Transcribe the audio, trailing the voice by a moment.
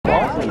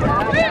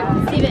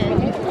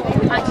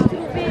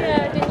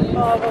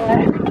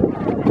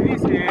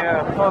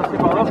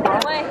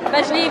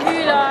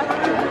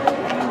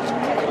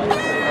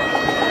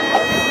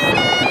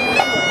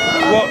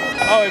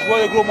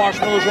vois le gros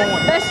marshmallow jaune.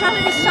 Ben, je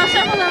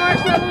cherchais pour le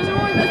marshmallow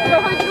jaune, mais je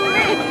peux pas le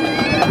trouver.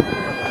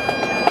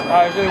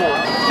 Ah, je les vois.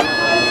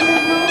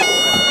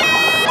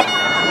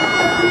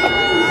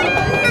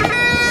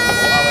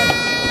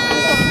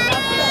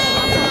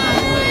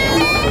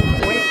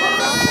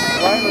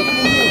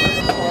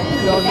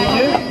 Dans le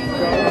milieu?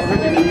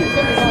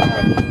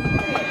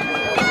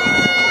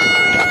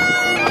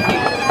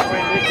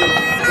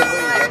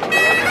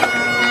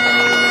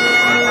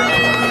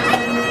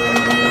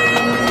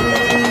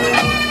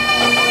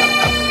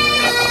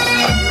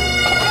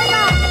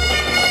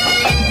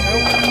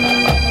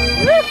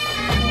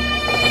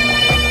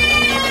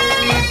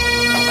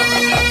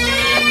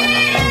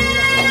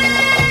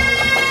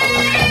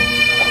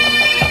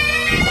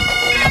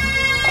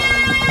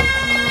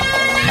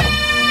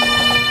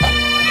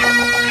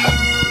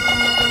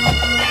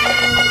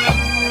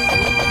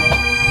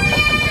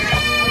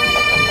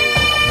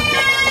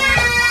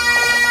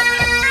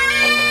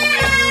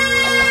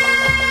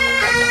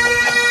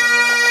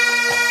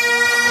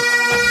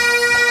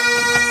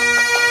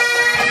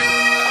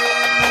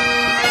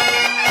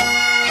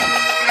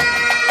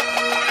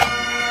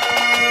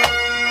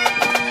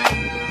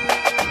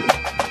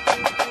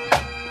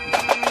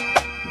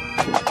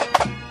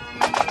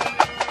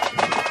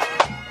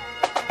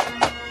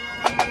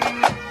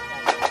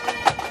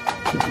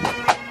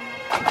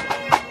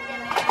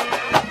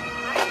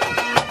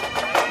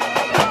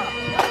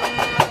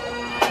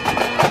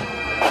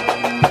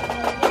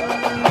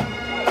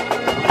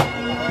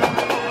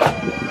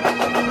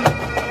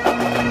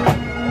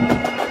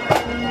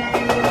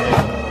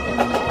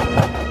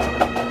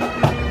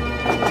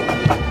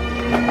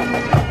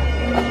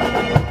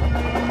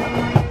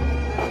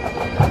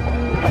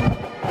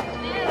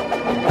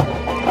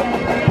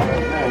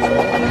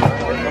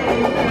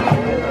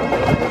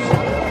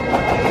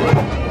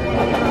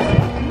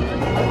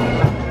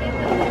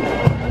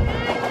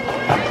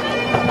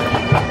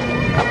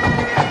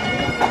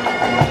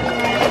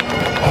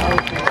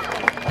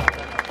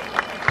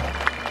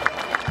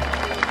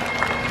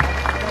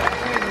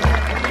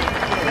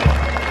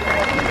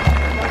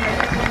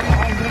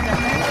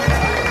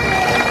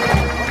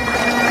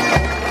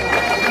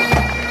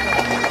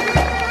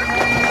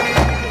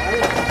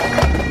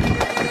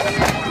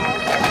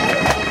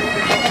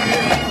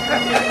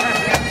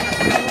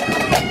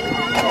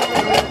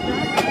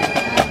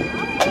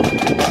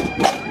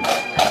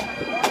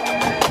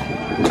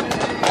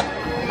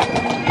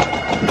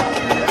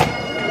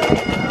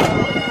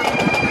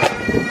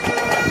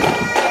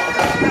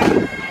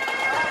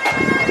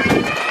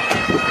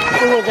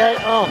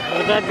 Oh,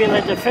 would that be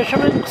like the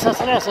fishermen? Ça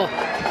serait ça.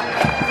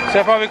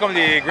 Ça fait comme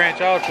des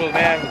grandchild, choses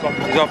même, comme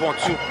des enfants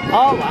dessous.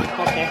 Oh, ouais,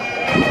 ok.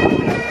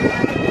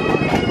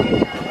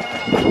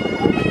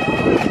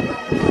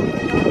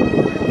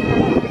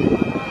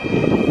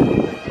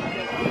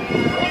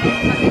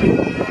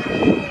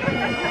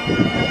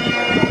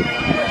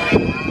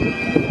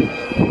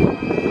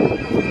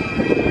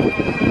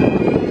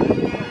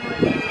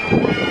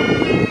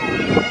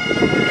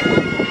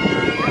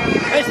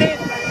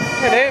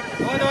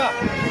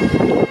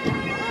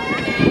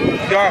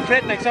 Il y a un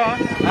fête avec ça,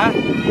 hein?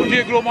 Vois-tu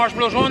le gros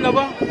marshmallow jaune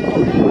là-bas?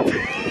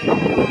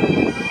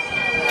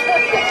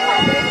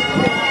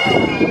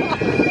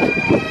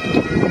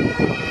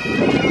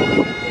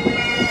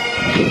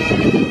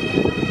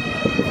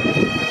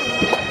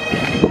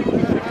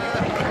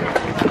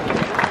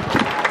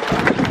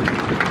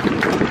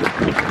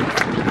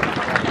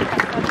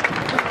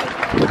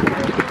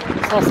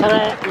 Ça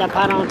serait la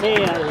parenté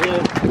à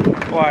eux.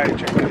 Ouais,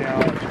 check it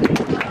out.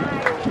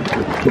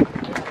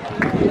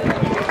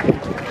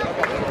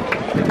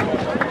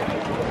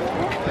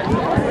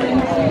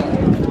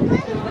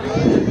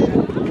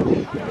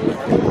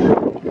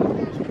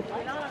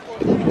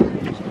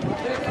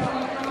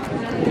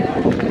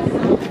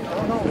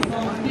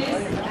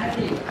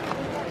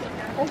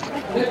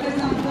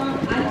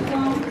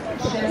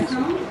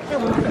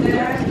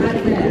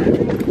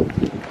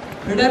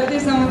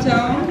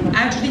 Représentant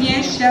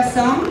Adrien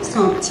Chasson,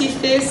 son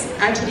petit-fils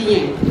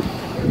Adrien.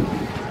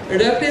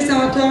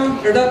 Représentant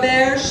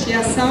Robert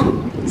Chasson,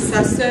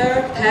 sa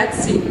sœur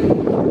Patsy.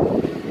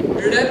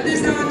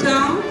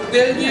 Représentant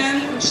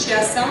William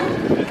Chasson,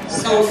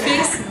 son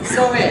fils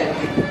Zoé.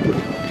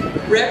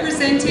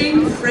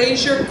 Representing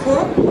Fraser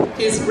Cook,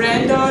 his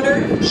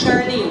granddaughter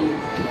Charlene.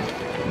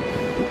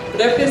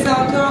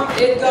 Représentant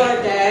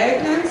Edgar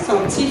Daigle,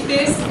 son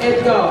petit-fils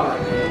Edgar.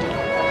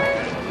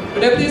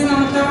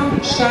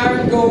 Représentant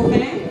Charles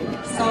Gauvin,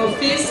 son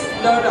fils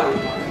Laurent.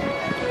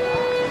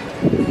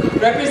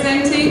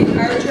 Representing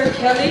Arthur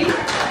Kelly,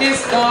 his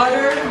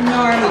daughter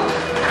Norma.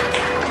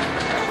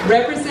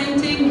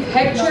 Representing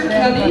Hector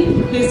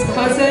Kelly, his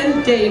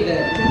cousin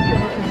David.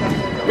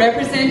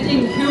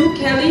 Representing Hugh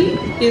Kelly,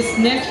 his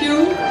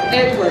nephew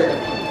Edward.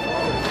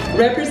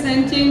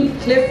 Representing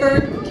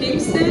Clifford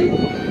Kingston,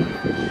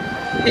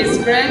 his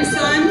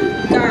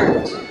grandson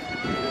Gart.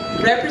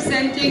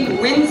 Representing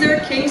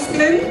Windsor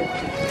Kingston,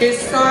 his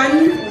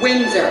son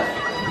Windsor.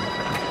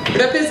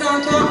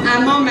 Représentant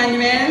Amand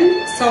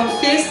Manuel, son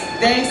fils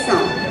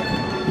Vincent.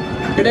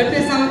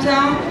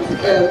 Représentant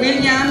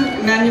William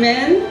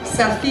Manuel,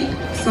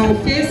 son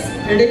fils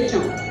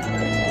Régent.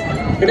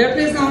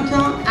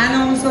 Représentant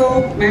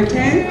Alonso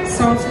Martin,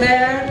 son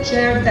frère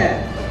Gervais.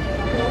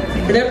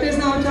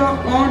 Représentant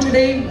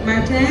André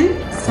Martin,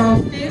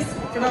 son fils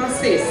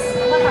Francis.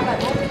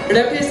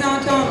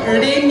 Représentant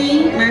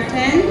Rémi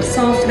Martin,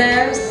 son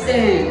frère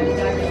Stan.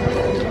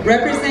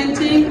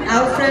 Representing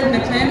Alfred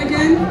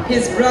McClanagan,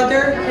 his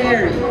brother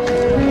Harry.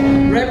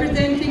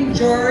 Representing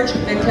George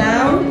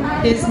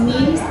McLeod, his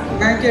niece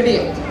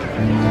Marguerite.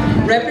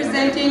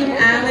 Representing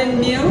Alan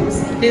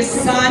Mills, his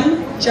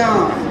son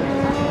John.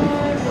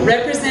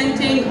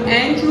 Representing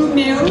Andrew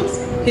Mills,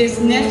 his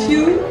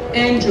nephew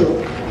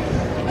Andrew.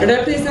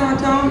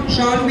 Représentant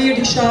Jean-Louis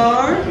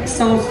Richard,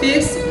 son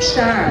fils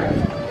Charles.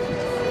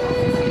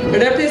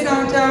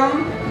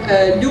 Représentant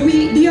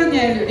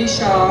Louis-Lionel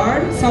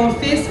Richard, son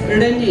fils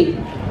René.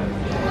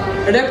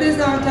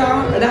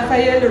 Représentant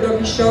Raphaël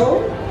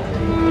Robichaud,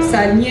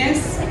 sa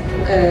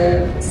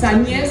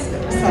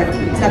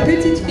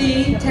petite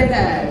fille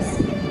Thérèse.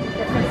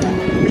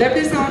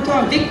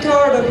 Représentant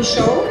Victor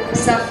Robichaud,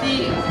 sa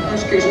fille,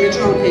 je me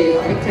trompais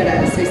avec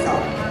Thérèse, c'est ça.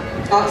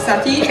 Ah, sa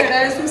fille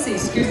Thérèse aussi,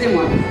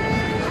 excusez-moi.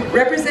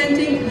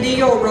 Representing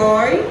Leo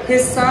Roy,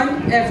 his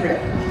son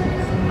Everett.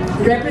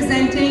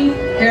 Representing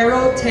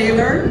Harold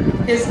Taylor,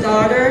 his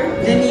daughter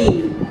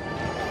Denise.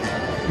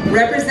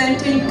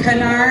 Representing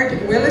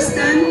Kennard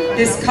Williston,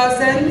 his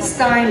cousin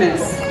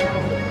Stymus.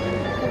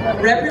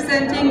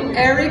 Representing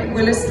Eric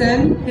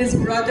Williston, his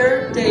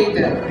brother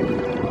David.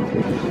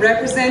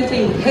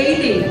 Representing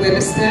Haley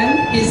Williston,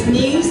 his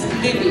niece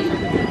Libby.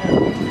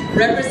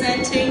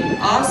 Representing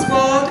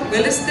Oswald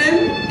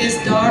Williston, his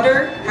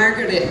daughter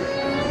Margaret.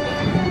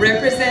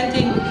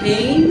 Representing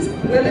Haynes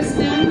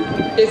Williston,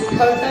 his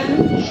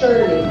cousin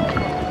Shirley.